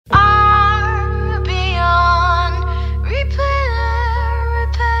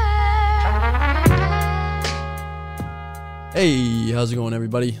Hey, how's it going,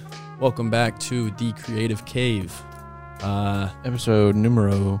 everybody? Welcome back to The Creative Cave. Episode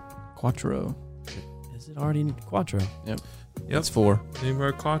numero quattro. Is it already quattro? Yep. Yep. 4.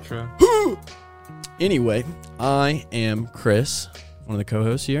 Numero quattro. Anyway, I am Chris, one of the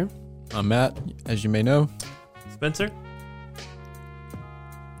co-hosts here. I'm Matt, as you may know. Spencer?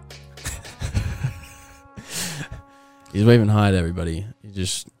 He's waving hi to everybody. He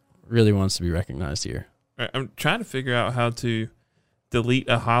just really wants to be recognized here. All right, I'm trying to figure out how to delete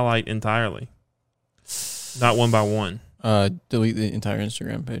a highlight entirely. Not one by one. Delete the entire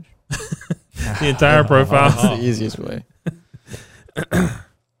Instagram page. The entire profile. That's the easiest way.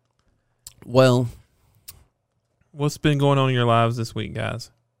 Well, What's been going on in your lives this week,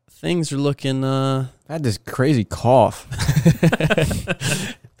 guys? things are looking, I had this crazy cough.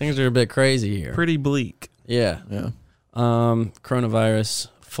 things are a bit crazy here. Pretty bleak. Yeah. Yeah. Coronavirus,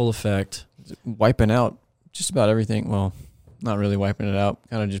 full effect. Wiping out just about everything. Well, not really wiping it out.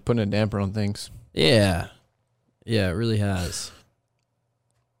 Kind of just putting a damper on things. Yeah. Yeah, it really has.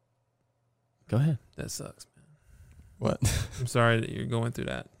 Go ahead. That sucks, man. What? I'm sorry that you're going through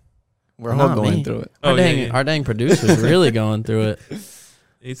that. We're Not all going me. through it. Our, Oh, dang, yeah. our dang producer's really going through it.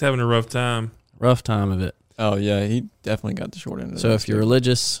 He's having a rough time. Rough time of it. Oh, yeah. He definitely got the short end of So that if you're stick.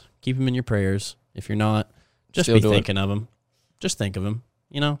 religious, keep him in your prayers. If you're not, just Still be do it. thinking of him. Just think of him,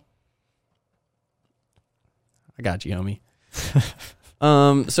 you know? I got you, homie.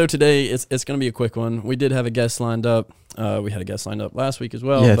 So today it's going to be a quick one. We did have a guest lined up. We had a guest lined up last week as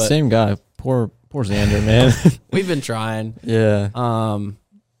well. yeah, but same guy. Poor Xander, man. we've been trying. Yeah.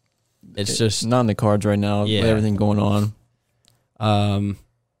 It's just not in the cards right now. Yeah. With everything going on.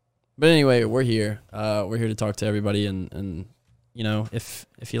 But anyway, we're here. We're here to talk to everybody, and you know, if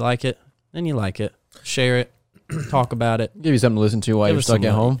you like it, then you like it. Share it, talk about it. Give you something to listen to while Give you're us stuck some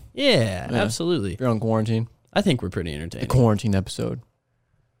at money. home. Yeah, Yeah. absolutely. If you're on quarantine. I think we're pretty The entertaining. quarantine episode.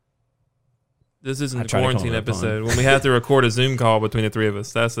 This I isn't the tried to come quarantine up with a pun. episode. When we have to record a Zoom call between the three of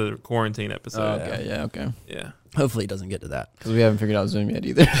us, that's a quarantine episode. Okay, yeah, okay. Yeah. Hopefully, it doesn't get to that. Because we haven't figured out Zoom yet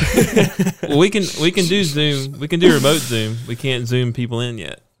either. Well, we can do Zoom. We can do remote Zoom. We can't Zoom people in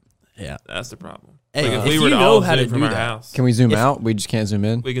yet. Yeah. That's the problem. Hey, Like, if we you were to know all how to Zoom from do our that, house, Can we zoom If- out? We just can't zoom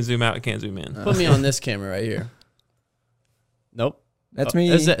in. we can Zoom out. Can't Zoom in. put me on this camera right here. Nope. That's Oh, me.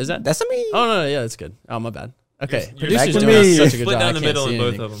 is that- That's me. Oh no, yeah, that's good. Oh, my bad. Okay, You're producer's back to doing me. such a good Split job. I down the can't middle see in both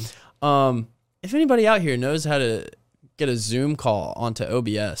anything. of them. If anybody out here knows how to get a Zoom call onto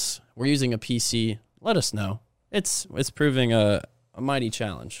OBS, we're using a PC. Let us know. It's proving a mighty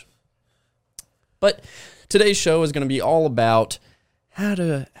challenge. But today's show is going to be all about how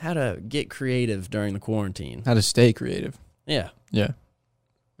to get creative during the quarantine. How to stay creative. Yeah, Yeah.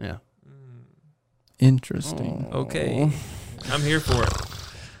 yeah. Interesting. Okay. I'm here for it.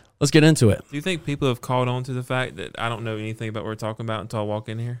 Let's get into it. Do you think people have caught on to the fact that I don't know anything about what we're talking about until I walk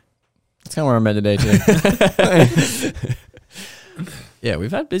in here? That's kind of where I'm at today, too. Yeah,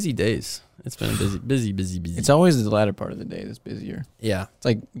 we've had busy days. It's been a busy. It's always the latter part of the day that's busier. Yeah, It's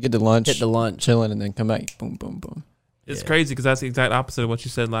like get to lunch, hit the lunch. chilling, and then come back. Boom, boom, boom. It's Yeah. crazy because that's the exact opposite of what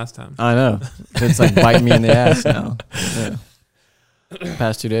you said last time. I know. It's like biting me in the ass now. Yeah. The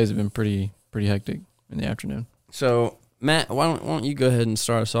past 2 days have been pretty hectic in the afternoon. So, Matt, why don't you go ahead and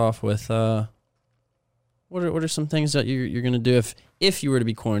start us off with what are some things that you're going to do if you were to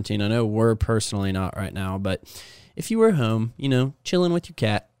be quarantined? I know we're personally not right now, but if you were home, you know, chilling with your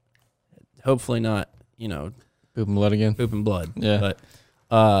cat, hopefully not, you know, Pooping blood again. pooping blood. Yeah. But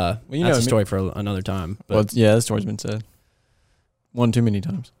Well, you that's know, a story for another time. But Well, yeah, that story's been said one too many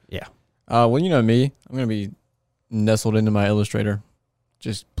times. Yeah. Well, you know me. I'm gonna be nestled into my Illustrator,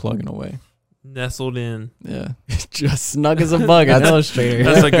 just plugging away. Nestled in. Yeah. just snug as a bug in Illustrator.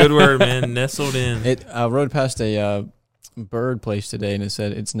 That's a good word, man. Nestled in. I rode past a bird place today, and it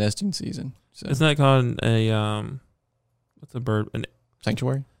said it's nesting season. So Isn't that called a what's a bird?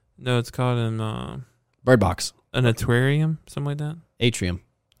 sanctuary. No, it's called an Bird box, aquarium, something like that. atrium.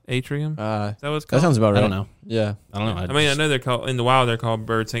 Atrium. Is that what it's That called? sounds about right. I don't know. Yeah. I don't know. I mean, I know they're called in the wild. They're called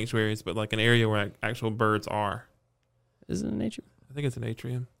bird sanctuaries, but like an area where actual birds are. Is it an atrium? I think it's an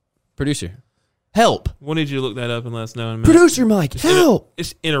atrium. Producer, help! We'll need you to look that up and let us know in a minute. Producer Mike, help!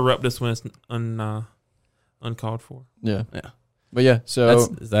 Just interrupt us when it's uncalled for. Yeah. Yeah. But yeah. So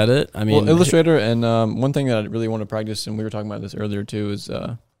Is that it? I mean, well, Illustrator, and one thing that I really want to practice, and we were talking about this earlier too, is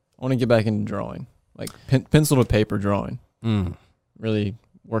I want to get back into drawing, like pencil to paper drawing. Mm. Really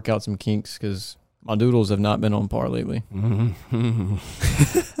work out some kinks because my doodles have not been on par lately.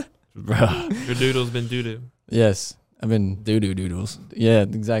 Bruh. Your doodle's been doo-doo. Yes, I've been. Doo-doo doodles. Yeah,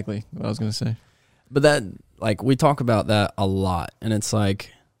 exactly what I was gonna say. But that, like, we talk about that a lot, and it's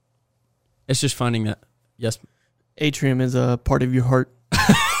like, it's just finding that, yes, Atrium is a part of your heart.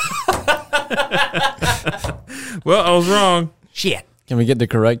 Well, I was wrong. Shit. Can we get the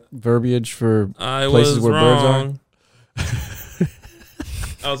correct verbiage for I places was where birds are? wrong.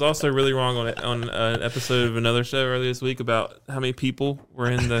 I was also really wrong on an episode of another show earlier this week about how many people were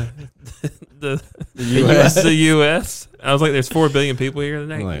in the US? the U.S. I was like, "There's 4 billion people here."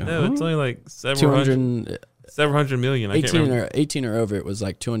 Like, No, it's only like 200, several hundred million. I can't remember. 18 or over, it was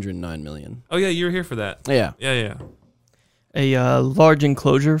like 209 million. Oh yeah, you were here for that. Yeah. Yeah. A large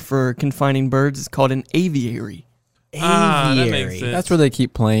enclosure for confining birds is called an aviary. Ah, that makes sense. That's where they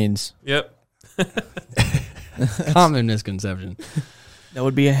keep planes. Yep. Common misconception. That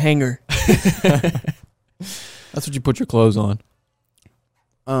would be a hangar. That's what you put your clothes on.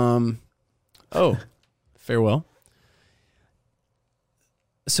 Oh, farewell.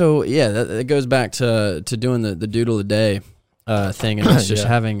 So yeah, that goes back to doing the doodle a day thing, and it's just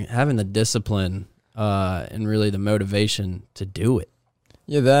Yeah. having the discipline and really the motivation to do it.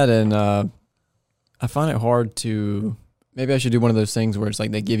 Yeah, that and I find it hard to. Maybe I should do one of those things where it's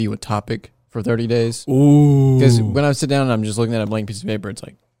like they give you a topic for 30 days. Ooh. Because when I sit down and I'm just looking at a blank piece of paper, it's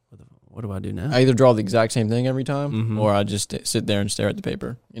like What do I do now? I either draw the exact same thing every time, Mhm. or I just sit there and stare at the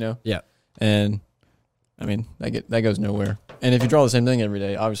paper. You know? Yeah. And I mean that goes nowhere. And if you draw the same thing every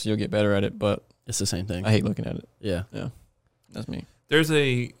day, obviously you'll get better at it. But It's the same thing. I hate looking at it. Yeah. That's me. There's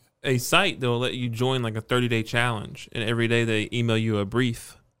a site that will let you join like a 30-day challenge, and every day they email you a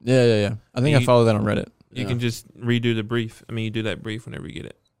brief. Yeah. I think I You- follow that on Reddit. You Yeah. can just redo the brief. I mean, you do that brief whenever you get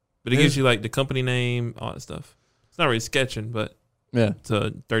it. But it Yeah. gives you like the company name, all that stuff. It's not really sketching, but Yeah. it's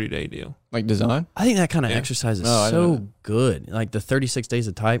a 30-day deal. Like design. I think that kind of Yeah. exercise is Oh, I know so that. good. Like the 36 days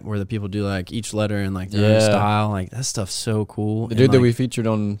of type where the people do like each letter in like their own Yeah. style. Like that stuff's so cool. The And, dude that like, we featured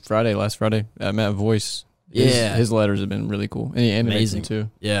on last Friday, Matt Voice. Yeah. His letters have been really cool. And he animates them Amazing. too.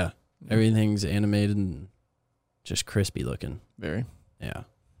 Yeah. Everything's animated and just crispy looking. Very. Yeah.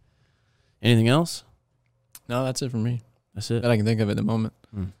 Anything else? No, that's it for me. That's it. That I can think of at the moment.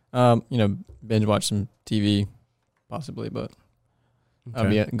 Binge watch some TV, possibly, but I'll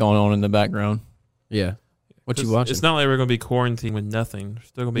Okay. be going on in the background. Yeah. What you 'Cause watching? It's not like we're going to be quarantined with nothing. We're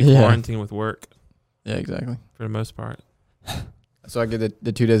still going to be Yeah. quarantined with work Yeah, exactly. for the most part. So I get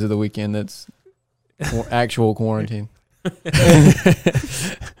the 2 days of the weekend that's actual quarantine.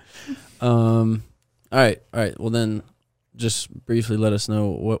 All right. Well, then just briefly let us know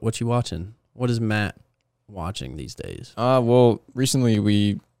what you watching. What is Matt watching these days? Well, recently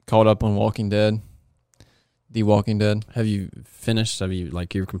we caught up on Walking Dead. The Walking Dead. Have you finished? Have you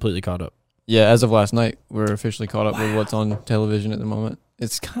you're completely caught up? Yeah, as of last night, we're officially caught up with what's on television at the moment.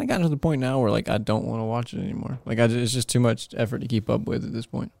 It's kind of gotten to the point now where I don't want to watch it anymore. It's just too much effort to keep up with at this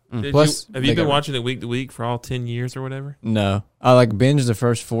point. Have Plus, you they been got- watching it week to week for all 10 years or whatever? No, I binged the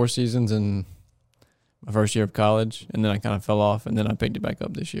first 4 seasons in my first year of college, and then I kind of fell off, and then I picked it back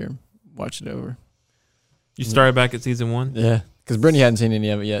up this year, watched it over. You started back at season 1? Yeah, because Brittany hadn't seen any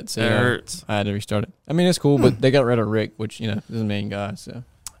of it yet, so It hurts. I had to restart it. I mean, it's cool, but they got rid of Rick, which is the main guy. So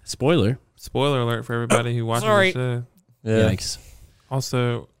Spoiler. Spoiler alert for everybody who watches Sorry. the show. yeah, Yikes.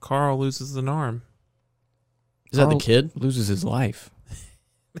 Also, Carl loses an arm. Is that the Carl- kid? loses his life.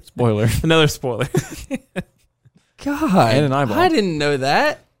 Spoiler. Another spoiler. God. And an eyeball. I didn't know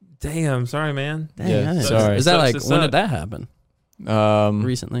that. Damn, sorry, man. Dang, Yeah, I didn't- sorry. Is that Sucks like, to when suck. did that happen? Recently,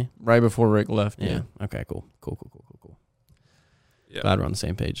 Recently? right before Rick left. Yeah. Okay, cool. Yeah. Glad we're on the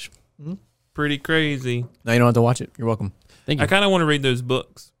same page. Pretty crazy. Now you don't have to watch it. You're welcome. Thank you. I kind of want to read those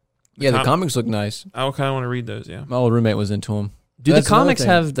books. Yeah, the com- comics look nice. I kind of want to read those, yeah. My old roommate was into them. Do That's the comics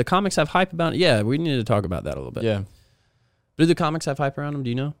another thing. have hype about it? Yeah, we need to talk about that a little bit. Yeah, Do the comics have hype around them? Do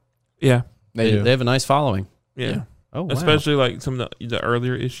you know? Yeah. they do. They have a nice following. Yeah. Yeah. Oh, wow. Especially like some of the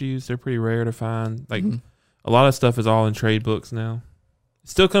earlier issues, they're pretty rare to find. Like Mhm. a lot of stuff is all in trade books now. It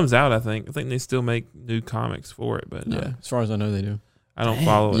still comes out, I think. I think they still make new comics for it, but Yeah, as far as I know, they do. I don't Dang.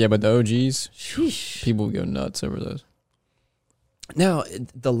 follow it. Yeah, but the OGs, Sheesh. people go nuts over those. Now,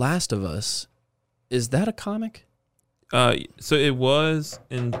 The Last of Us, is that a comic? So it was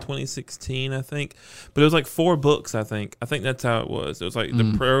in 2016, I think, but it was like 4 books. I think that's how it was. It was like the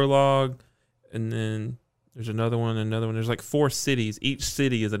Mm. prologue, and then there's another one, and another one. There's like 4 cities. Each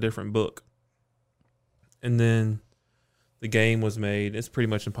city is a different book, and then the game was made. It's pretty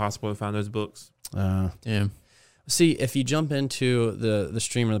much impossible to find those books. Damn. See, if you jump into the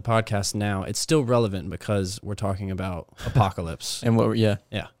stream or the podcast now, it's still relevant because we're talking about apocalypse. And what? Yeah.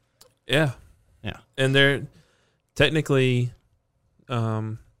 Yeah, Yeah. and they're technically,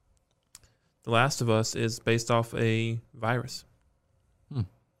 The Last of Us is based off a virus.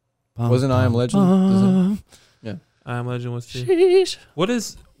 Wasn't I Am Legend? I Am Legend was too. Sheesh. What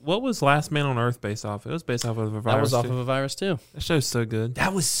is What was Last Man on Earth based off? It was based off of a virus. That was off too. of a virus too. That show's so good.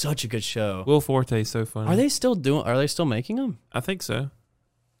 That was such a good show. Will Forte is so funny. Are they still making them? I think so.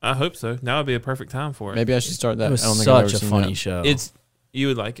 I hope so. Now would be a perfect time for it. Maybe I should start that. It was I don't think I've such ever a seen funny that. show. You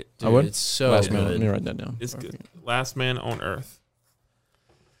would like it. I would? It's so Last Man. Let good. me write that down. It's good. Last Man on Earth.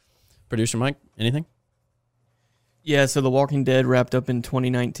 Producer Mike, anything? Yeah, so The Walking Dead wrapped up in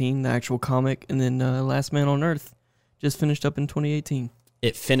 2019, the actual comic, and then Last Man on Earth just finished up in 2018.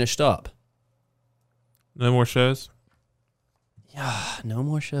 It finished up. No more shows. Yeah, no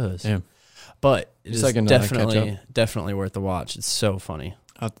more shows. Damn. But Just it's like a definitely worth the watch. It's so funny.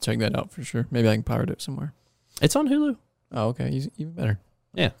 I'll have to check that out for sure. Maybe I can pirate it somewhere. It's on Hulu. Oh, okay. Even better.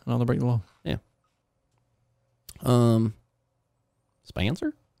 Yeah. And I'll break the law.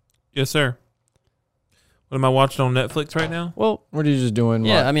 Spencer? Yes, sir. What am I watching on Netflix right now? Well, What are you just doing?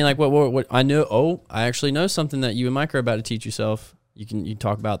 yeah, I mean, like, what I know. Oh, I actually know something that you and Mike are about to teach yourself. You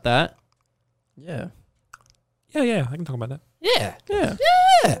talk about that. Yeah. Yeah, I can talk about that. Yeah. Yeah.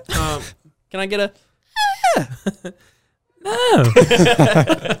 Can I get a?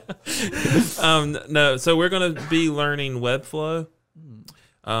 No. So we're going to be learning Webflow.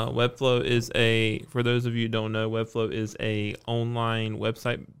 Webflow is for those of you who don't know, Webflow is a online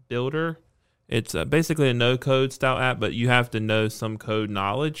website builder. It's basically a no-code style app, but you have to know some code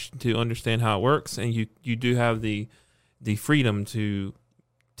knowledge to understand how it works, and you do have the freedom to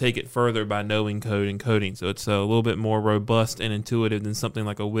take it further by knowing code and coding. So it's a little bit more robust and intuitive than something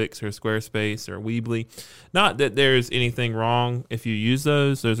like a Wix or Squarespace or Weebly. Not that there's anything wrong if you use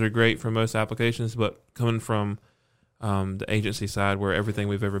those. Those are great for most applications, but coming from the agency side where everything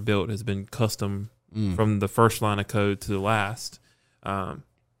we've ever built has been custom from the first line of code to the last,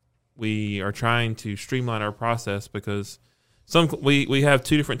 we are trying to streamline our process because we have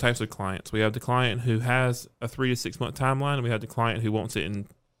two different types of clients. We have the client who has a 3 to 6 month timeline, and we have the client who wants it in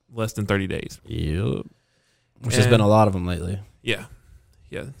less than 30 days. Yep. Which has been a lot of them lately. Yeah.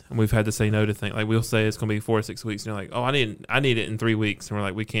 And we've had to say no to things. Like, we'll say it's going to be 4 to 6 weeks, and they're like, oh, I need it in 3 weeks. And we're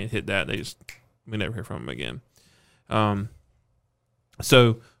like, we can't hit that. We never hear from them again.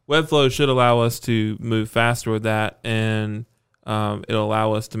 So Webflow should allow us to move faster with that, and it'll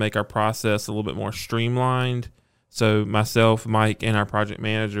allow us to make our process a little bit more streamlined. So myself, Mike, and our project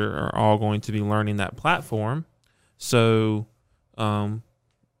manager are all going to be learning that platform. So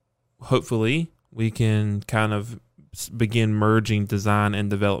hopefully we can kind of begin merging design and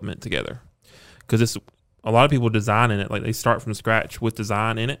development together, because it's a lot of people design in it. Like, they start from scratch with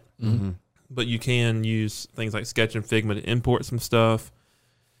design in it. Mm-hmm. But you can use things like Sketch and Figma to import some stuff.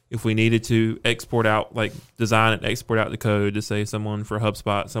 If we needed to export out, like design and export out the code to say someone for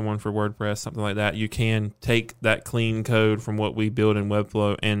HubSpot, someone for WordPress, something like that, you can take that clean code from what we build in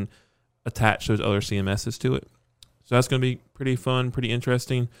Webflow and attach those other CMSs to it. So that's going to be pretty fun, pretty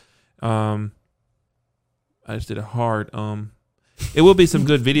interesting. I just did a hard. It will be some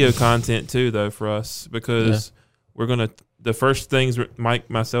good video content too, though, for us, because we're going to. The first things Mike,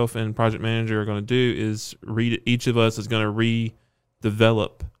 myself, and project manager are going to do is each of us is going to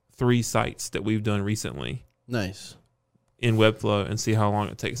redevelop 3 sites that we've done recently. Nice. In Webflow, and see how long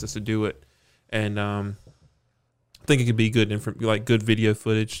it takes us to do it. And I think it could be good good video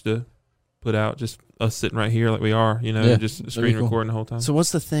footage to put out, just us sitting right here like we are, just screen recording the whole time. So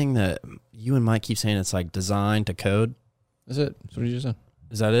what's the thing that you and Mike keep saying? It's like design to code. That's it. That's what you just said.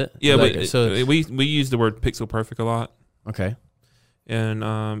 Is that it? Yeah, Like, but so we use the word pixel perfect a lot. okay. And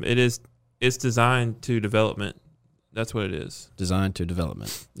it's designed to development. That's what it is. Design to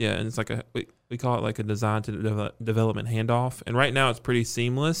development. Yeah, and it's like we call it like a design to development handoff. And right now it's pretty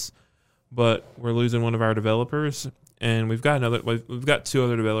seamless, but we're losing one of our developers, and we've got 2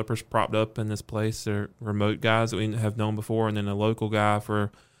 other developers propped up in this place. They're remote guys that we have known before, and then a local guy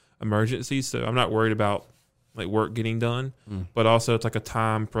for emergencies. So I'm not worried about like work getting done, but also it's like a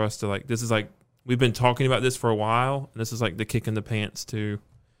time for us to this is like, we've been talking about this for a while, and this is like the kick in the pants to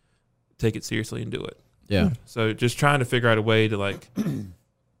take it seriously and do it. Yeah. So just trying to figure out a way to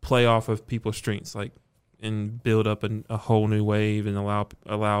play off of people's strengths, and build up a whole new wave, and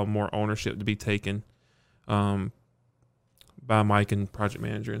allow more ownership to be taken by Mike and project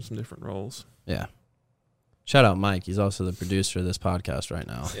manager in some different roles. Yeah. Shout out Mike. He's also the producer of this podcast right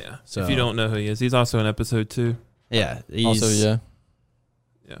now. Yeah. So if you don't know who he is, he's also in episode 2. Yeah. Also, yeah.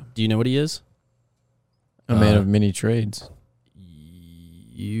 Yeah. Do you know what he is? A man of many trades.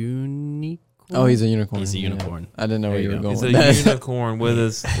 Unicorn. Oh, he's a unicorn. He's a Yeah. unicorn. I didn't know There where you you were go. going. He's with a that. unicorn with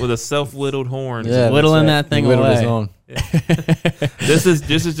a self-whittled horn. Yeah, that's whittling right. that thing He whittled his away. own. This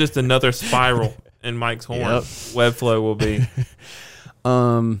is just another spiral in Mike's horn. Yep. Webflow will be.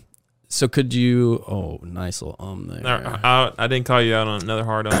 So could you? Oh, nice little there. No, I didn't call you out on another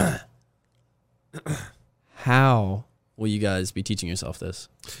hard How will you guys be teaching yourself this?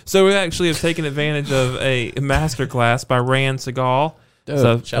 So we actually have taken advantage of a master class by Rand Segal,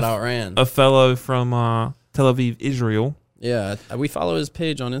 So shout out Rand, a fellow from Tel Aviv, Israel. Yeah, we follow his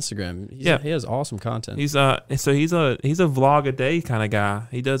page on Instagram. He has awesome content. He's a vlog a day kind of guy.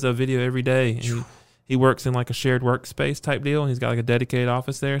 He does a video every day. And he works in like a shared workspace type deal. And he's got like a dedicated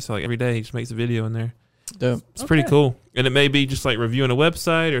office there. So like every day he just makes a video in there. Dope. It's pretty cool. And it may be just like reviewing a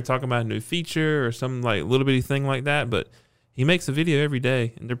website or talking about a new feature or some like little bitty thing like that. But he makes a video every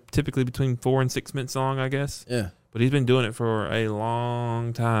day, and they're typically between 4 and 6 minutes long, I guess. Yeah. But he's been doing it for a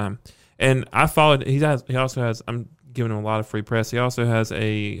long time. And I followed. He also has. I'm giving him a lot of free press. He also has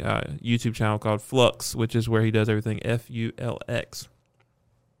a YouTube channel called Flux, which is where he does everything FULX.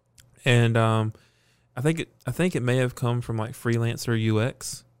 And I think it may have come from like Freelancer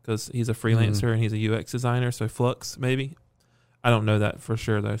UX, because he's a freelancer and he's a UX designer. So Flux, maybe. I don't know that for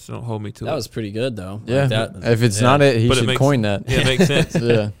sure though, so don't hold me to it. That was pretty good though. Yeah. Like that, If it's not it, he But it should makes- coin that. Yeah, it makes sense.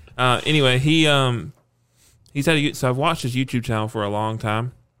 Yeah. Anyway, he's had so I've watched his YouTube channel for a long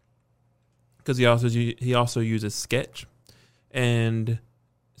time, because he also uses Sketch, and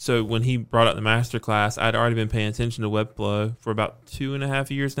so when he brought up the master class, I'd already been paying attention to Webflow for about 2.5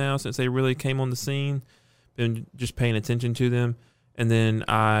 years now, since they really came on the scene. Been just paying attention to them, and then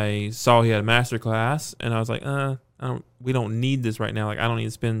I saw he had a master class, and I was like, we don't need this right now. Like, I don't need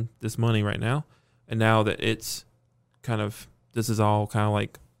to spend this money right now. And now that it's this is all kind of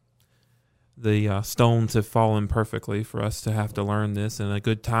like the stones have fallen perfectly for us to have to learn this, and a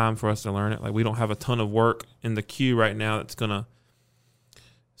good time for us to learn it. Like, we don't have a ton of work in the queue right now that's going to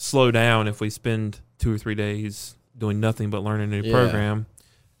slow down if we spend 2 or 3 days doing nothing but learning a new program.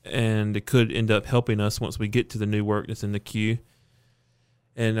 And it could end up helping us once we get to the new work that's in the queue.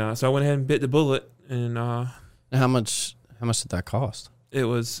 And so I went ahead and bit the bullet, and How much did that cost? it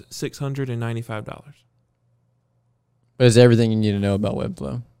was $695. But it's everything you need to know about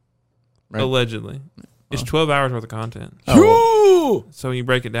Webflow. Right. Allegedly. It's Oh. 12 hours worth of content. Oh, So when you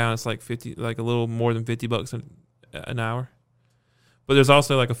break it down, it's like a little more than $50 an hour. But there's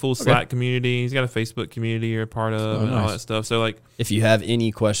also like a full Slack community. He's got a Facebook community you're a part of, and all nice. that stuff. So like, If you have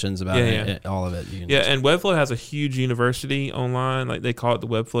any questions about all of it, you can and Webflow has a huge university online. Like, they call it the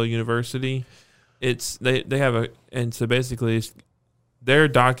Webflow University. They have so basically they're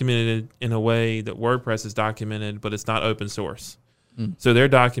documented in a way that WordPress is documented, but it's not open source. So their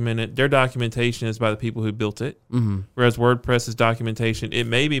documentation is by the people who built it. Whereas WordPress's documentation, it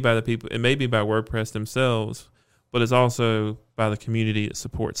may be by WordPress themselves, but it's also by the community that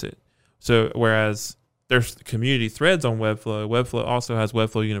supports it. So whereas there's community threads on Webflow, Webflow also has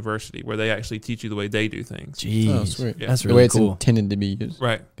Webflow University, where they actually teach you the way they do things. Jeez, Oh, sweet. Yeah. that's the way really it's cool. intended to be used.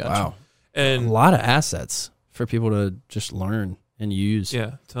 Right. Gotcha. Wow, a And lot of assets for people to just learn and use.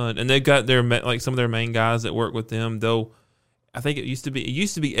 yeah, ton. And they've got like some of their main guys that work with them. I think it used to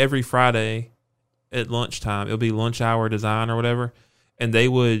be every Friday at lunchtime. It'll be lunch hour design or whatever. And they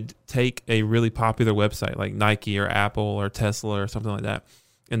would take a really popular website like Nike or Apple or Tesla or something like that,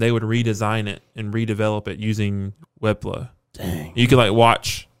 and they would redesign it and redevelop it using Webflow. Dang. You could like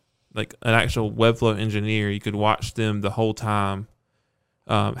watch like an actual Webflow engineer. You could watch them the whole time,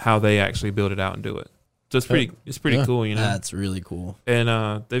 how they actually build it out and do it. So it's pretty Yeah. cool, you know. That's really cool. And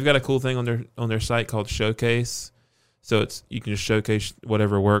they've got a cool thing on their site called Showcase. So you can just showcase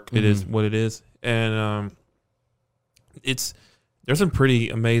whatever work it is, what it is. And there's some pretty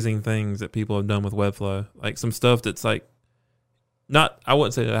amazing things that people have done with Webflow. Like some stuff that's like I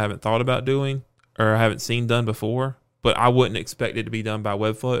wouldn't say that I haven't thought about doing or I haven't seen done before, but I wouldn't expect it to be done by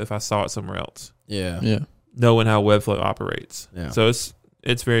Webflow if I saw it somewhere else, Yeah. knowing how Webflow operates. Yeah. So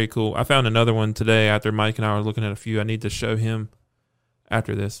it's very cool. I found another one today after Mike and I were looking at a few. I need to show him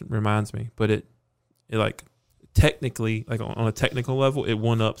after this. It reminds me. But it like technically, like on a technical level, it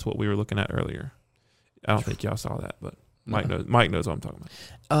one-ups what we were looking at earlier. I don't think y'all saw that, but Mike knows what I'm talking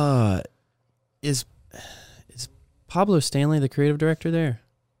about. Is Pablo Stanley the creative director there?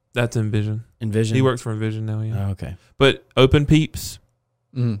 That's Envision. Envision. He works for Envision now, yeah. Oh, okay. But Open Peeps,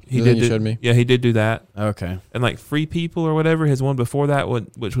 He showed me. Yeah, he did do that. Okay. And like Free People or whatever, his one before that,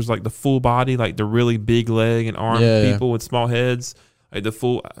 which was like the full body, like the really big leg and arm people with small heads, like the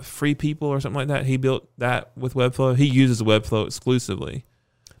full Free People or something like that. He built that with Webflow. He uses Webflow exclusively.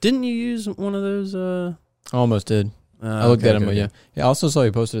 Didn't you use one of those? I almost did. I looked at him, but yeah. I also saw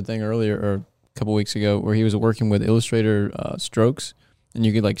he posted a thing earlier or a couple weeks ago where he was working with Illustrator strokes, and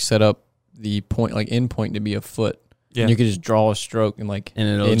you could like set up the point, like endpoint, to be a foot. Yeah. And you could just draw a stroke and like And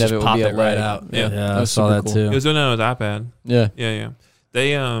it'll end just of it would pop be a it right leg. out. Yeah. I That's saw super that cool. too. He was doing that on his iPad. Yeah. Yeah.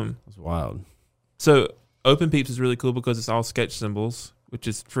 They That's wild. So OpenPeeps is really cool because it's all sketch symbols, which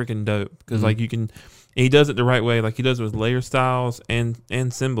is freaking dope. Because like you can, he does it the right way. Like he does it with layer styles and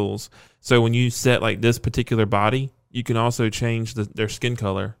symbols. So when you set like this particular body, you can also change their skin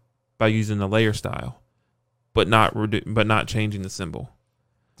color by using the layer style, but not changing the symbol.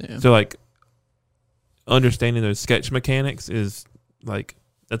 Damn. So like understanding those sketch mechanics is like,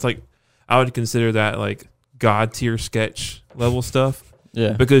 that's like, I would consider that like God tier sketch level stuff.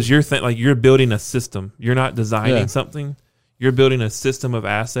 Yeah. Because you're building a system. You're not designing something. You're building a system of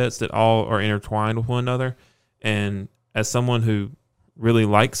assets that all are intertwined with one another. And as someone who really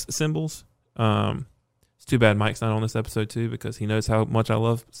likes symbols, it's too bad Mike's not on this episode too, because he knows how much I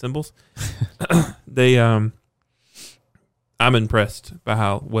love symbols. I'm impressed by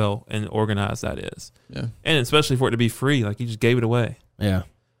how well and organized that is. Yeah. And especially for it to be free, like he just gave it away. Yeah.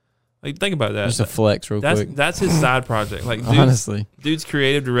 Like think about that. Just a flex real quick. That's his side project. Like honestly, dude's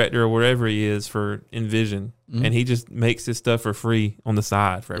creative director or wherever he is for Envision, and he just makes his stuff for free on the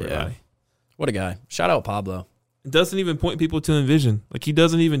side for everybody. Yeah. What a guy. Shout out Pablo. It doesn't even point people to Envision. Like he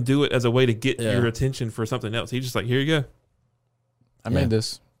doesn't even do it as a way to get your attention for something else. He's just like, here you go. I made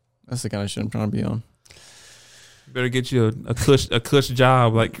this. That's the kind of shit I'm trying to be on. You better get you a cush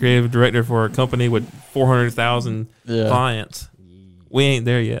job like creative director for a company with 400,000 clients. We ain't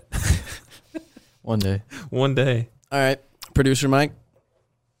there yet. One day. One day. All right. Producer Mike.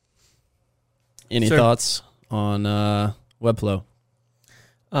 Any thoughts on Webflow?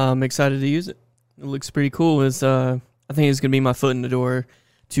 I'm excited to use it. It looks pretty cool. I think it's going to be my foot in the door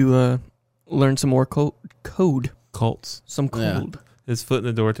to learn some more code. Cults. Some code. His foot in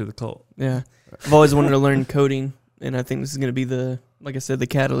the door to the cult. Yeah. I've always wanted to learn coding, and I think this is going to be like I said, the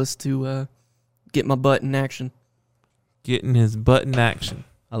catalyst to get my butt in action. Getting his butt in action.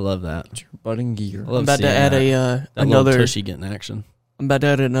 I love that. Get your butt in gear. I'm about to add another tushy getting action. I'm about to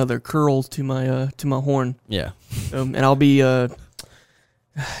add another curl to my horn. Yeah. And I'll be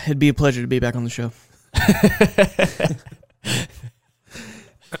it'd be a pleasure to be back on the show.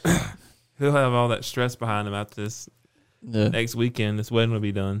 He'll have all that stress behind him after this next weekend. This wedding will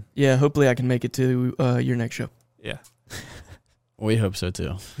be done. Yeah, hopefully I can make it to your next show. Yeah. We hope so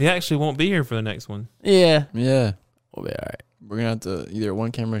too. He actually won't be here for the next one. Yeah. Yeah. We'll be all right. We're going to have to either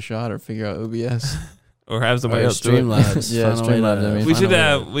one camera shot or figure out OBS. Or have somebody else do it. Streamlabs. Yeah, Streamlabs. I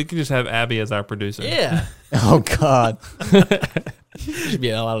mean, we can just have Abby as our producer. Yeah. Oh, God. Should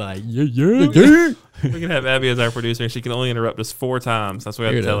be a lot of like, We can have Abby as our producer, and she can only interrupt us 4 times. That's what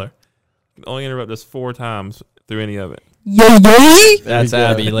I have to tell her. She can only interrupt us 4 times through any of it. That's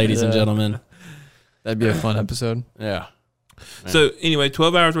Abby, ladies and gentlemen. That'd be a fun episode. Yeah. So anyway,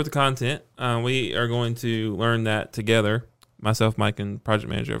 12 hours worth of content. We are going to learn that together. Myself, Mike, and project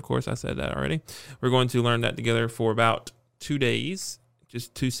manager, of course. I said that already. We're going to learn that together for about 2 days,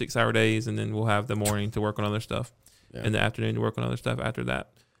 just 2 6-hour days, and then we'll have the morning to work on other stuff, and the afternoon to work on other stuff after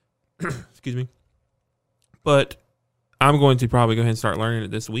that. Excuse me. But I'm going to probably go ahead and start learning it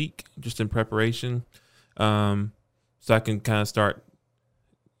this week, just in preparation, so I can kind of start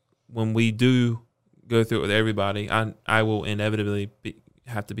when we do go through it with everybody. I will inevitably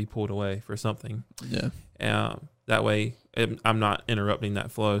have to be pulled away for something. Yeah. That way I'm not interrupting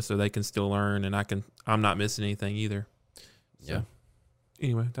that flow, so they can still learn, and I'm not missing anything either. So, yeah.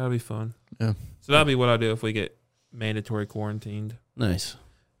 Anyway, that'll be fun. Yeah. So that'll be what I do if we get mandatory quarantined. Nice.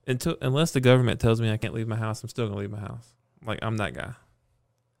 Unless the government tells me I can't leave my house, I'm still gonna leave my house. Like, I'm that guy.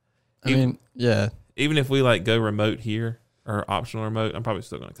 I mean, yeah. Even if we like go remote here or optional remote, I'm probably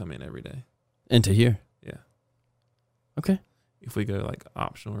still gonna come in every day. Into here. Yeah. Okay. If we go like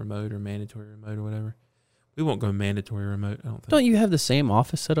optional remote or mandatory remote or whatever. We won't go mandatory remote, I don't think. Don't you have the same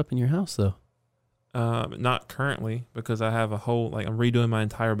office set up in your house though? Not currently, because I have I'm redoing my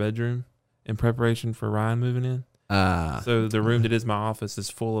entire bedroom in preparation for Ryan moving in. So the room that is my office is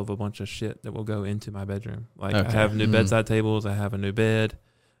full of a bunch of shit that will go into my bedroom. Like I have new bedside tables, I have a new bed,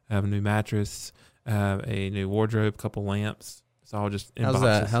 I have a new mattress, I have a new wardrobe, couple lamps. It's all just in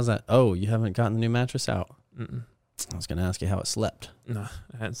boxes. How's that? Oh, you haven't gotten the new mattress out? Mm-mm. I was going to ask you how it slept. No,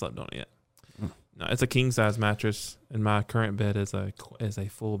 I hadn't slept on it yet. No, it's a king size mattress, and my current bed is a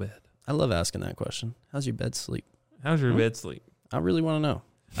full bed. I love asking that question. How's your bed sleep? How's your bed sleep? I really want to know.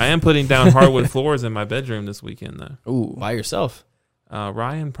 I am putting down hardwood floors in my bedroom this weekend, though. Ooh, by yourself?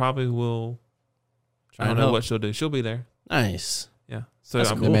 Ryan probably will. I don't know what she'll do. She'll be there. Nice. Yeah. So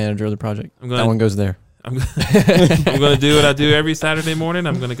I'm the manager of the project. that one goes there. I'm going to do what I do every Saturday morning.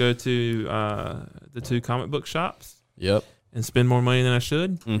 I'm going to go to the 2 comic book shops. Yep. And spend more money than I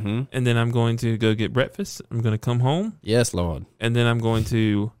should. Mm-hmm. And then I'm going to go get breakfast. I'm going to come home. Yes, Lord. And then I'm going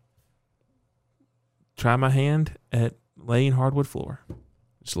to try my hand at laying hardwood floor.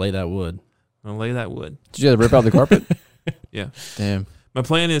 Just lay that wood. I'm gonna lay that wood. Did you have to rip out the carpet? Yeah. Damn. My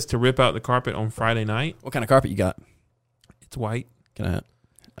plan is to rip out the carpet on Friday night. What kind of carpet you got? It's white. Can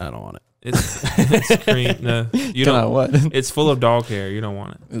I don't want it. It's green. No, you Can I don't. what? It's full of dog hair. You don't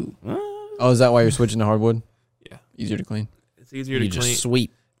want it. Ooh. Oh, is that why you're switching to hardwood? Yeah. Easier to clean. It's easier You to clean. just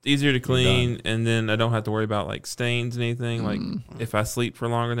sweep. It's easier to clean, and then I don't have to worry about like stains and anything. Like Mm. if I sleep for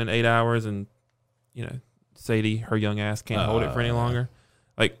longer than 8 hours, and Sadie, her young ass, can't hold it for any longer.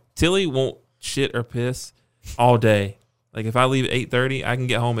 Like Tilly won't shit or piss all day. Like if I leave at 8:30, I can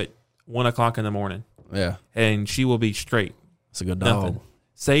get home at 1 o'clock in the morning, Yeah. and she will be straight. It's a good dog. Nothing.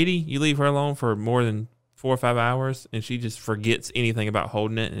 Sadie, you leave her alone for more than 4 or 5 hours, and she just forgets anything about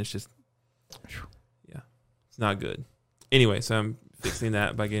holding it, and it's just, it's not good. Anyway, so I'm fixing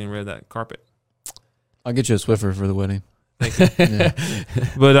that by getting rid of that carpet. I'll get you a Swiffer for the wedding. Thank you. Yeah.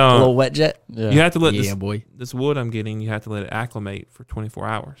 But A little wet jet. Yeah. you have to let Yeah, boy. this wood I'm getting. You have to let it acclimate for 24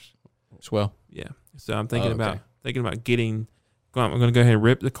 hours. Swell. Yeah. So I'm thinking Oh, okay. about getting. I'm going to go ahead and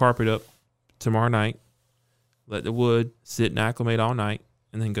rip the carpet up tomorrow night. Let the wood sit and acclimate all night,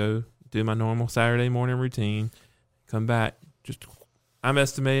 and then go do my normal Saturday morning routine. Come back. I'm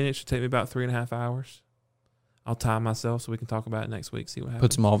estimating it should take me about 3.5 hours. I'll time myself so we can talk about it next week. See what happens.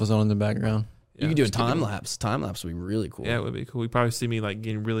 Put some Elvis on in the background. You can do a just keep time it- lapse. Time lapse would be really cool. Yeah, it would be cool. You probably see me like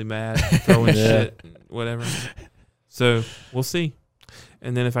getting really mad, throwing Yeah. shit, whatever. So we'll see.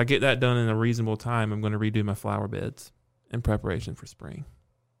 And then if I get that done in a reasonable time, I'm going to redo my flower beds in preparation for spring.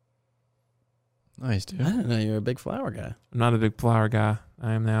 Nice, I dude. didn't know you were a big flower guy. I'm not a big flower guy.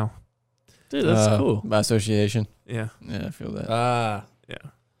 I am now. Dude, that's cool. By association. Yeah. Yeah, I feel that. Ah, Yeah.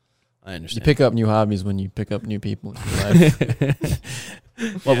 I You understand. pick up new hobbies when you pick up new people in your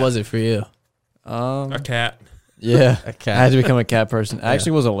life. What Yeah. was it for you? A cat. Yeah. A I cat. had to become a cat person. I Yeah.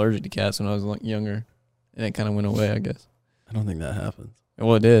 actually was allergic to cats when I was younger, and it kind of went away, I guess. I don't think that happens.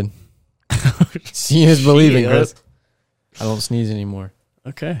 Well, it did. Seeing is believing, Shit. Chris. I don't sneeze anymore.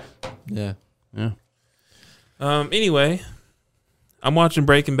 Okay. Yeah. Yeah. Anyway, I'm watching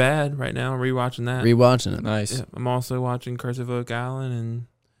Breaking Bad right now. I'm rewatching that. Rewatching it. Nice. Yeah, I'm also watching Curse of Oak Island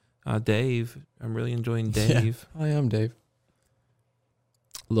and Dave. I'm really enjoying Dave. Hi, I'm Dave.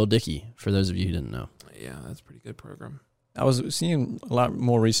 Lil Dicky, for those of you who didn't know. Yeah, that's a pretty good program. I was seeing a lot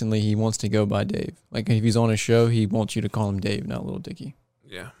more recently. He wants to go by Dave. Like if he's on a show, he wants you to call him Dave, not Little Dicky.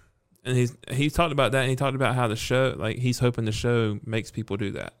 Yeah. And he's talked about that, and he talked about how the show, like he's hoping the show makes people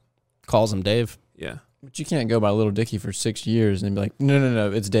do that. Calls him Dave. Yeah. But you can't go by Little Dicky for 6 years and be like,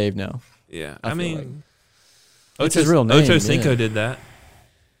 no, it's Dave now. Yeah. I I feel mean, It's his real name, Ocho Cinco yeah. did that.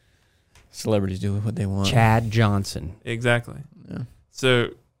 Celebrities do what they want. Chad Johnson. Exactly. Yeah. So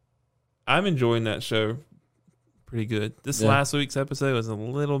I'm enjoying that show pretty good. This Yeah. last week's episode was a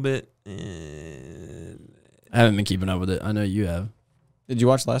little bit. I haven't been keeping up with it. I know you have. Did you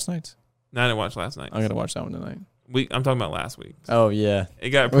watch last night's? No, I didn't watch last night. I'm gonna watch that one tonight. I'm talking about last week. Oh yeah, It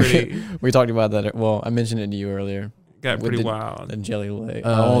got pretty we talked about that. Well, I mentioned it to you earlier. with pretty the- wild. The jelly leg.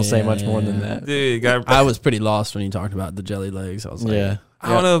 Oh, I won't say yeah, much more than yeah. that. Dude, it got I was pretty lost when you talked about the jelly legs. I was like, Yeah. I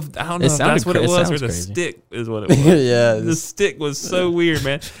don't know if It that's sounded what it cra- it was, or sounds the crazy. stick is what it was. Yeah. The stick was so weird,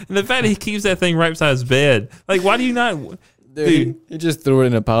 man. And the fact that he keeps that thing right beside his bed. Like, why do you not? Dude, he just threw it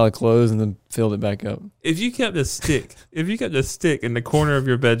in a pile of clothes and then filled it back up. If you kept a stick in the corner of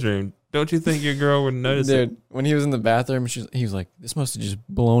your bedroom, don't you think your girl would notice it? Dude, when he was in the bathroom, he was like, "This must have just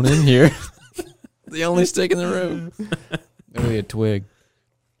blown in here." The only stick in the room. Only a twig.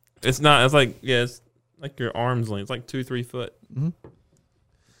 It's not. It's like it's like your arm's length. It's like 2-3 foot. Mm-hmm.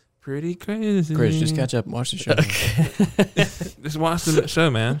 Pretty crazy. Chris, just catch up and watch the show. Just watch the show,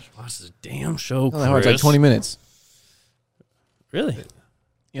 man. Watch this damn show, It's like 20 minutes. Really?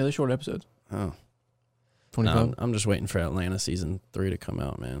 Yeah, they're short episodes. Oh. 25. No, I'm just waiting for Atlanta season 3 to come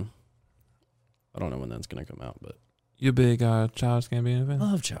out, man. I don't know when that's going to come out, but You a big Childish Gambino I fan?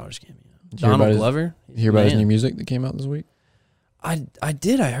 love Childish Gambino. Did you hear about Donald his- Glover. You hear about his Man. new music that came out this week? I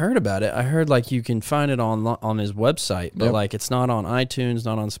did. I heard about it. I heard like you can find it on his website, but Yep. like it's not on iTunes,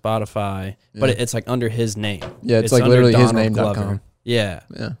 not on Spotify, but Yeah. it's like under his name. Yeah, it's like under literally Donald hisname.com. Glover. Yeah,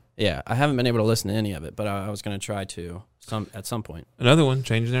 Yeah. yeah. I haven't been able to listen to any of it, but I was going to try to at some point. Another one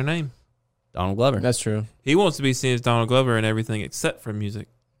changing their name. Donald Glover. That's true. He wants to be seen as Donald Glover in everything except for music.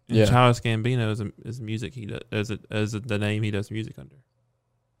 And Yeah. Childish Gambino is music. He does as the name he does music under.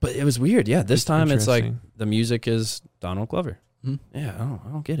 But it was weird. Yeah, this time it's like Interesting. the music is Donald Glover. Hmm. Yeah, I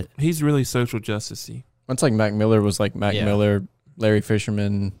don't get it. He's really social justice-y. It's like Mac Miller was like Mac Yeah. Miller, Larry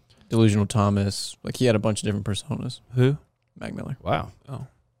Fisherman, Delusional Thomas. Like he had a bunch of different personas. Who? Mac Miller. Wow, Oh,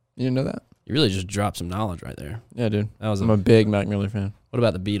 You didn't know that? you really just dropped some knowledge right there. Yeah, dude. That was I'm a big Mac Miller fan. What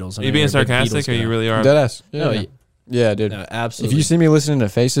about the Beatles? I are you know being you're a big sarcastic, Beatles or you guy. really are? Deadass. Yeah. No, yeah. Yeah, dude. No, absolutely. If you see me listening to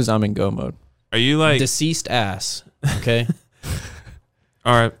Faces, I'm in go mode. Are you like deceased ass, okay?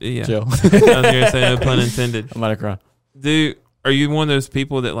 all right? Yeah. Chill. I was gonna say no pun intended. I'm about to cry. Dude, are you one of those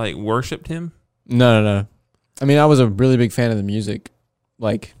people that like worshipped him? No. I mean, I was a really big fan of the music.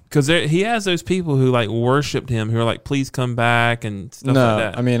 Like, because he has those people who like worshipped him, who are like, "Please come back" and stuff like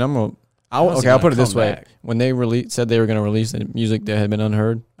that. I mean, I'll put it this way. When they said they were going to release the music that had been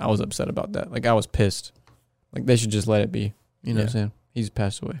unheard, I was upset about that. Like, I was pissed. Like, they should just let it be. You know what I'm saying? He's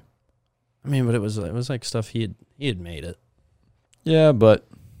passed away. I mean, but it was like stuff he had made it. Yeah, but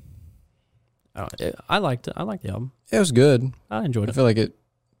I liked it. I liked the album. it was good. I enjoyed I it. feel like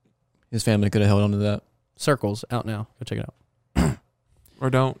his family could have held on to that. Circles out now. Go check it out. Or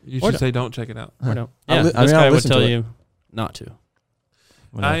don't. You Or should say don't check it out. Or don't. I'll Yeah, I this mean, I'll guy would listen tell to it. you not to.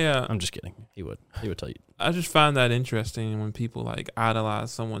 I'm just kidding. He would tell you. I just find that interesting when people like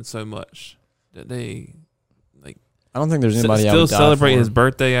idolize someone so much that they I don't think there's anybody I still would die celebrate for. his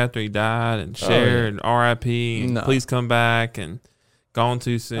birthday after he died and share and R.I.P. and No. please come back and gone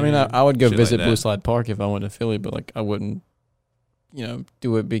too soon. I mean, I would go shit visit like Blue that. Slide Park if I went to Philly, but like I wouldn't,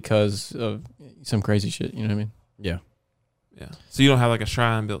 do it because of some crazy shit. You know what I mean? Yeah. Yeah. So you don't have like a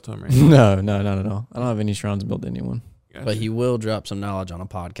shrine built to him, right? now? No, not at all. I don't have any shrines built to anyone. Gotcha. But he will drop some knowledge on a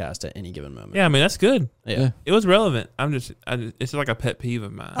podcast at any given moment. Yeah, I mean that's good. Yeah. It was relevant. It's just like a pet peeve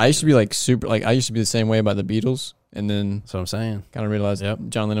of mine. I used to be like I used to be the same way about the Beatles, and then That's what I'm saying. kind of realized Yep.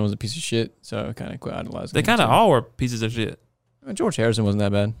 John Lennon was a piece of shit, so I kind of quit idolizing. They him, kind of too. all were pieces of shit. George Harrison wasn't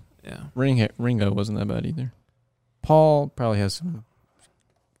that bad. Yeah. Ringo wasn't that bad either. Paul probably has some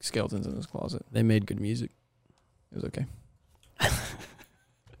skeletons in his closet. They made good music. It was okay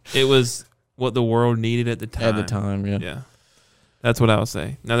It was what the world needed at the time. at the time. Yeah. Yeah. That's what I would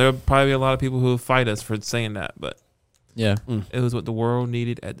say. Now there will probably be a lot of people who will fight us for saying that, but Yeah. it was what the world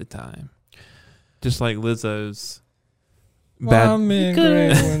needed at the time. Just like Lizzo's Bad.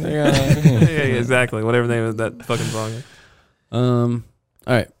 yeah, exactly. Whatever the name of that fucking song is. All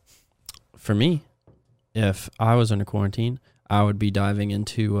right. For me, if I was under quarantine, I would be diving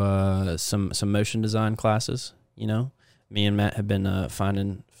into some motion design classes. Me and Matt have been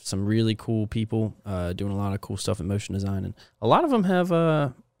finding some really cool people doing a lot of cool stuff in motion design, and a lot of them have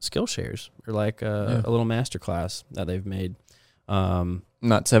Skillshares or like a little master class that they've made.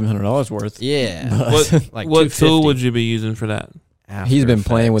 Not $700 worth. Yeah. What, Like what tool $250. would you be using for that? He's been After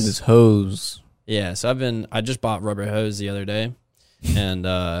playing with Effects. his hose. Yeah, so I just bought Rubber Hose the other day, and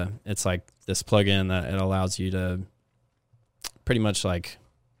it's like this plugin that it allows you to pretty much like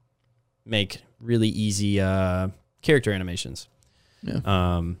make really easy character animations.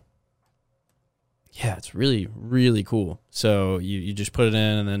 Yeah. Yeah, it's really, really cool. So you just put it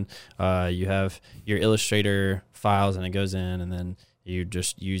in, and then you have your Illustrator files, and it goes in, and then you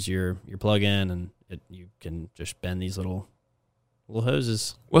just use your plugin, and you can just bend these little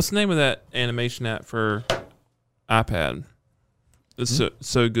hoses. What's the name of that animation app for iPad? It's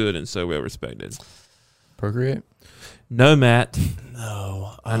so good and so well respected. Procreate? No, Matt.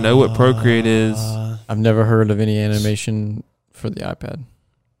 No. I know what Procreate is. I've never heard of any animation for the iPad.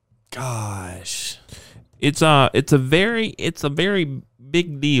 Gosh. It's a very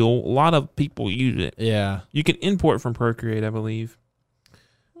big deal. A lot of people use it. Yeah. You can import from Procreate, I believe.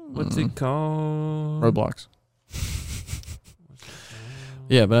 What's it called? Roblox.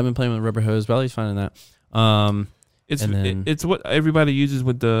 Yeah, but I've been playing with Rubber Hose. Valley's finding that. It's and then- it's what everybody uses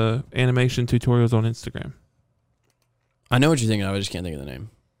with the animation tutorials on Instagram. I know what you're thinking of. I just can't think of the name.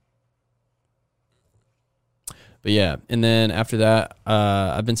 But yeah, and then after that,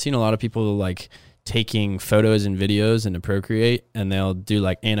 I've been seeing a lot of people like taking photos and videos into Procreate, and they'll do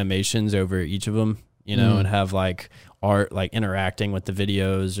like animations over each of them, and have like art like interacting with the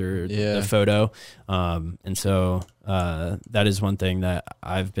videos or the photo. And so that is one thing that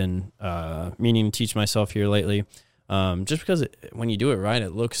I've been meaning to teach myself here lately, just because when you do it right,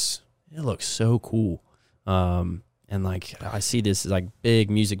 it looks so cool. And like I see this like big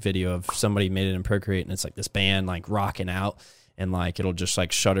music video of somebody made it in Procreate, and it's like this band like rocking out, and like it'll just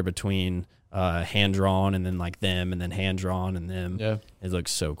like shutter between hand drawn and then like them and then hand drawn and them. Yeah. It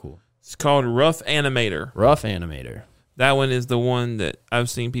looks so cool. It's called Rough Animator. Rough Animator. That one is the one that I've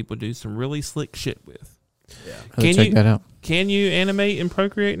seen people do some really slick shit with. I'll check that out. Can you animate in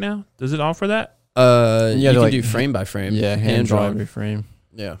Procreate now? Does it offer that? You can like, do frame by frame. Yeah, hand draw drawn. every frame.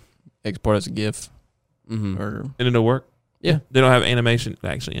 Yeah. Export as a GIF. Mm-hmm. Or And it'll work? Yeah. They don't have animation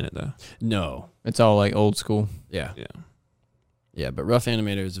actually in it though. No. it's all like old school. Yeah. Yeah. Yeah, but Rough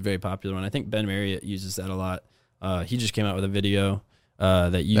Animator is a very popular one. I think Ben Marriott uses that a lot. He just came out with a video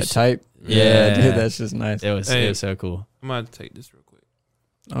that you That type. Yeah. Dude, that's just nice. It was so cool. I'm going to take this real quick.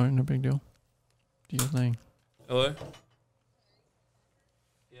 All right, no big deal. Do your thing. Hello?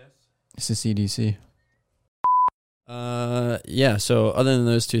 Yes. It's the CDC. Yeah. So other than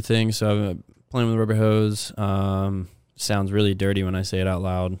those two things, so I'm playing with a rubber hose. Sounds really dirty when I say it out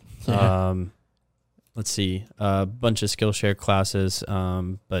loud. Yeah. Let's see, a bunch of Skillshare classes,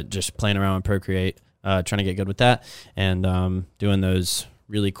 but just playing around with Procreate, trying to get good with that, and doing those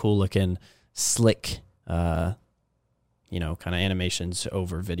really cool looking, slick, kind of animations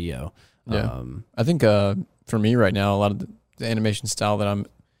over video. Yeah. I think for me right now, a lot of the animation style that I'm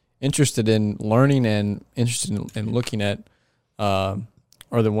interested in learning and interested in looking at are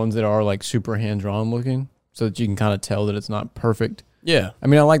the ones that are like super hand-drawn looking, so that you can kind of tell that it's not perfect. Yeah. I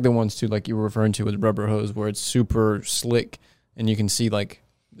mean, I like the ones too, like you were referring to with rubber hose, where it's super slick and you can see like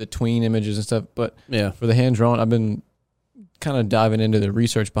the tween images and stuff. But Yeah. for the hand-drawn, I've been kind of diving into the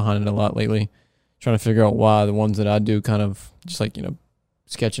research behind it a lot lately, trying to figure out why the ones that I do kind of just like,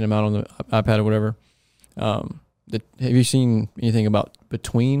 sketching them out on the iPad or whatever. Have you seen anything about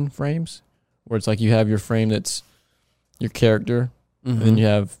between frames, where it's like you have your frame that's your character, and then you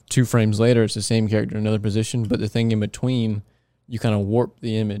have 2 frames later, it's the same character in another position, but the thing in between, you kind of warp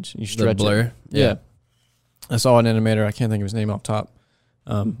the image. You stretch the blur. it. Yeah. I saw an animator. I can't think of his name off top.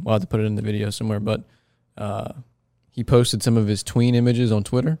 We'll have to put it in the video somewhere, but he posted some of his tween images on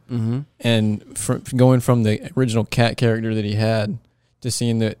Twitter, and going from the original cat character that he had to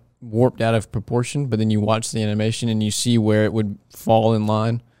seeing that warped out of proportion, but then you watch the animation and you see where it would fall in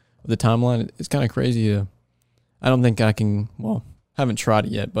line with the timeline. It's kind of crazy. I don't think I can, haven't tried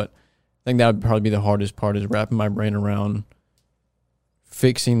it yet, but I think that would probably be the hardest part, is wrapping my brain around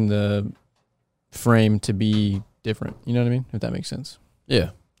fixing the frame to be different. You know what I mean? If that makes sense.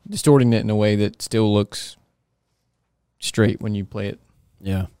 Yeah. Distorting it in a way that still looks straight when you play it.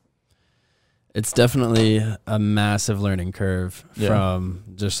 Yeah. It's definitely a massive learning curve from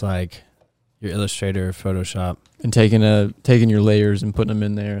just like your Illustrator or Photoshop. And taking your layers and putting them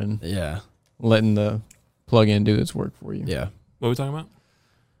in there and letting the plugin do its work for you. Yeah. What are we talking about?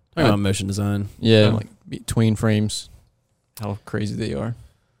 Talking about motion design. Yeah, like between frames, how crazy they are.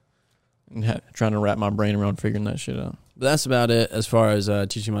 And trying to wrap my brain around figuring that shit out. But that's about it as far as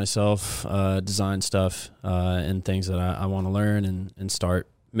teaching myself design stuff and things that I want to learn and start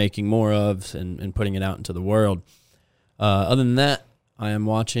making more of and putting it out into the world. Other than that, I am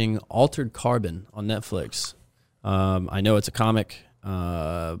watching Altered Carbon on Netflix. I know it's a comic,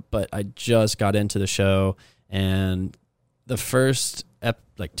 but I just got into the show, and the first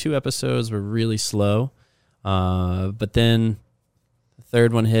 2 episodes were really slow, but then the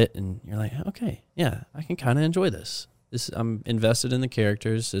third one hit, and you're like, okay, yeah, I can kind of enjoy this. I'm invested in the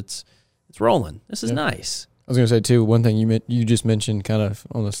characters. It's rolling. This is nice. I was going to say, too, one thing you just mentioned kind of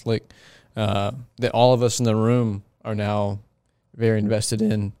on the slick, that all of us in the room are now very invested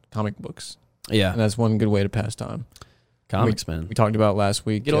in comic books. Yeah. And that's one good way to pass time. Comics, man. We talked about last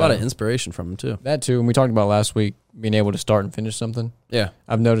week. Get a lot of inspiration from them, too. That, too. And we talked about last week being able to start and finish something. Yeah.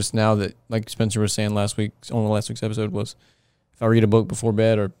 I've noticed now that, like Spencer was saying last week's episode, was if I read a book before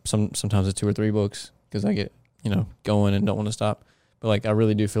bed, or sometimes it's 2 or 3 books, because I get, going and don't want to stop. But, like, I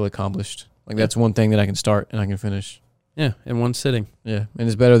really do feel accomplished. Like, that's one thing that I can start and I can finish. Yeah, in one sitting. Yeah, and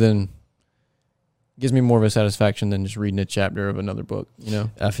it's better than, gives me more of a satisfaction than just reading a chapter of another book,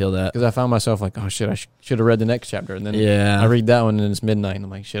 I feel that. Because I found myself like, oh, shit, I should have read the next chapter. And then I read that one and it's midnight and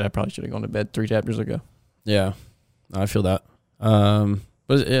I'm like, shit, I probably should have gone to bed 3 chapters ago. Yeah, I feel that.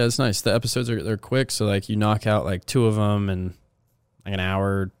 But, yeah, it's nice. The episodes they're quick, so, like, you knock out, like, 2 of them in, like, an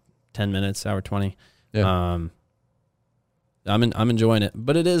hour, 10 minutes, hour 20. Yeah. I'm enjoying it,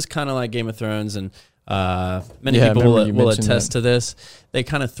 but it is kind of like Game of Thrones, and many people will attest to this. They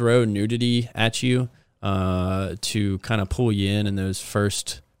kind of throw nudity at you to kind of pull you in those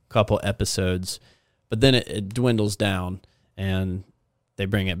first couple episodes, but then it dwindles down, and they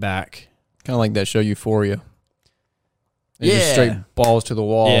bring it back. Kind of like that show Euphoria. It's just straight balls to the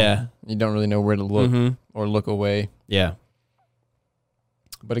wall. Yeah, you don't really know where to look or look away. Yeah,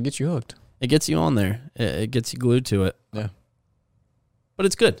 but it gets you hooked. It gets you on there. It gets you glued to it. Yeah. But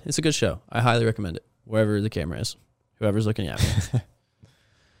it's good. It's a good show. I highly recommend it. Wherever the camera is. Whoever's looking at me.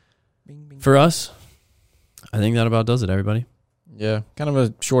 Bing, bing. For us, I think that about does it, everybody. Yeah. Kind of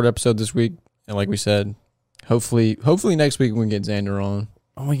a short episode this week. And like we said, hopefully next week we can get Xander on.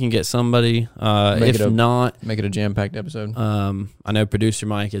 Oh, we can get somebody. If not, make it a jam-packed episode. I know producer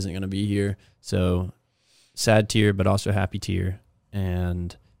Mike isn't going to be here. So sad tear, but also happy tear.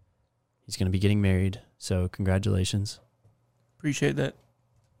 And he's going to be getting married. So congratulations. Appreciate that.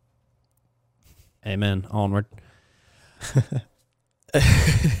 Amen. Onward.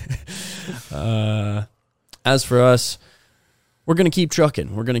 As for us, we're going to keep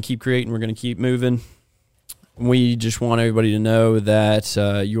trucking. We're going to keep creating. We're going to keep moving. we just want everybody to know that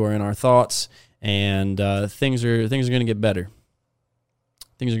you are in our thoughts, and things are going to get better.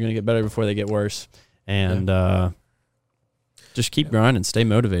 Things are going to get better before they get worse, and just keep grinding, stay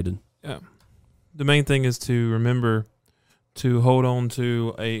motivated. Yeah. The main thing is to remember to hold on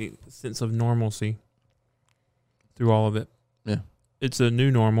to a sense of normalcy through all of it. Yeah. It's a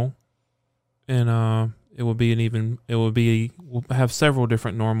new normal, and we'll have several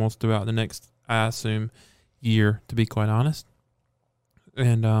different normals throughout the next, I assume, year, to be quite honest.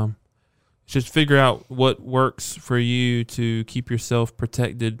 And just figure out what works for you to keep yourself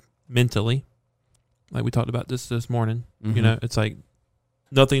protected mentally. Like we talked about this morning. Mm-hmm. You know, it's like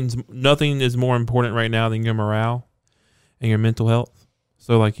nothing is more important right now than your morale and your mental health.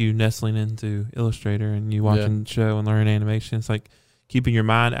 So like you nestling into Illustrator and you watching the show and learning animation, it's like keeping your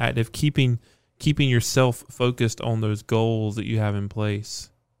mind active, keeping yourself focused on those goals that you have in place,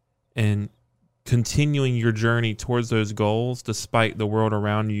 and continuing your journey towards those goals despite the world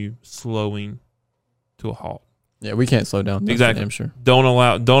around you slowing to a halt. Yeah, we can't slow down. Exactly. I'm sure. Don't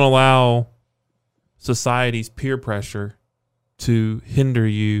allow society's peer pressure to hinder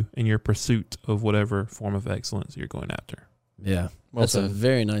you in your pursuit of whatever form of excellence you're going after. Yeah. Well That's said. a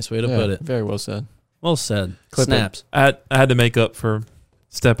very nice way to put it. Very well said. Well said. Clip it. Snaps. I had to make up for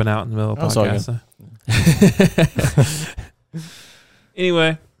stepping out in the middle of the That's all podcast.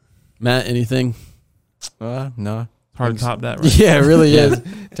 Anyway, Matt, anything? No. hard to top that, right? Yeah, it really is.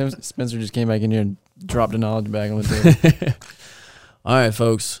 Tim Spencer just came back in here and dropped a knowledge bag on the table. All right,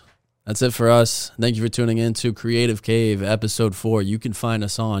 folks. That's it for us. Thank you for tuning in to Creative Cave, Episode 4. You can find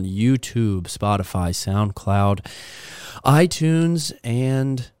us on YouTube, Spotify, SoundCloud, iTunes,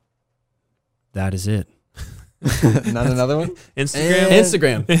 and that is it. Not another one? Instagram.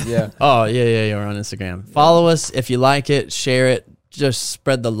 Instagram. Yeah. Oh, yeah, we're on Instagram. Follow us if you like it. Share it. Just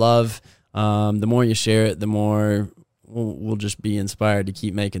spread the love. The more you share it, the more we'll just be inspired to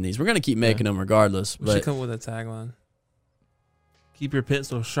keep making these. We're going to keep making them regardless. We should But come up with a tagline. Keep your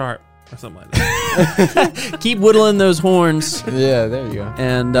pencil sharp or something like that. keep whittling those horns. Yeah, there you go.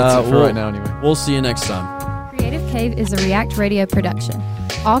 And That's it for right now anyway. We'll see you next time. Creative Cave is a React Radio production.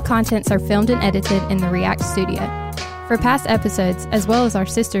 All contents are filmed and edited in the React Studio. For past episodes, as well as our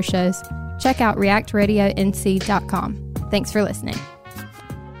sister shows, check out reactradionc.com. Thanks for listening.